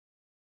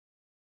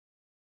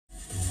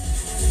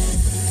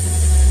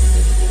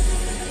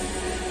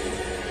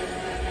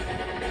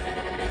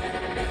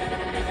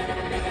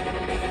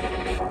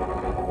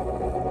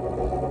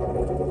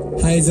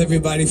is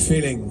everybody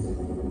feeling?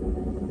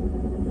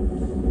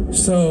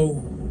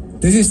 So,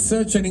 this is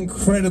such an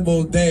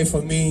incredible day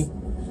for me.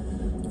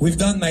 We've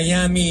done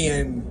Miami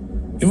and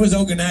it was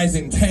organized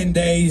in 10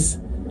 days,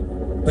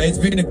 but it's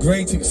been a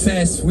great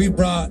success. We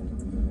brought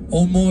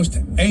almost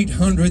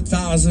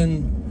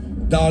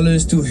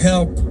 $800,000 to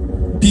help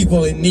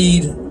people in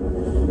need.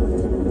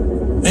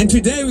 And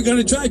today we're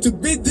gonna try to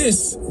beat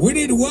this. We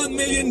need $1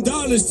 million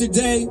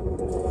today.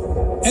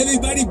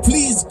 Everybody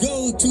please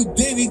go to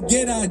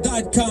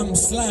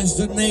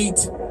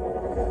davidguetta.com/donate.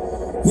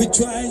 We're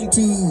trying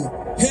to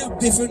help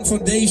different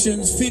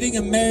foundations, Feeding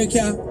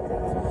America,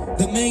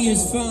 the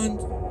Mayor's Fund,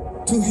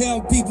 to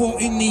help people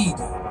in need.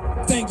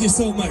 Thank you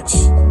so much.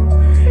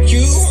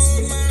 You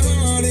hold my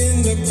heart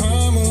in the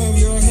palm of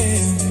your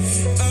hand.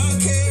 I'll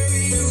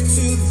carry you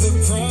to the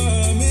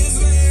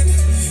promised land.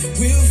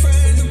 We'll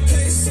find a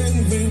place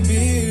and we'll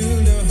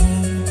build a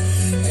home,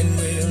 and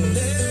we'll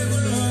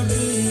never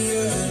be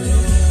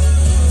alone.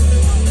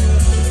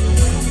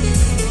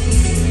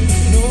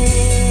 No,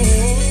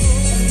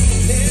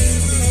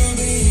 never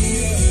be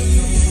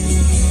alone.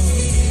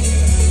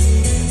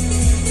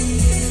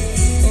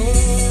 Oh,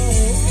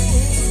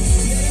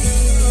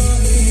 never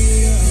be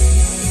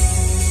alone.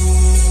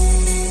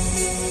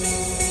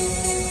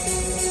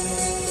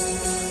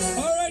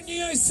 All right, New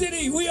York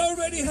City, we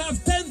already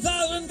have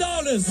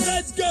 $10,000.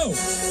 Let's go.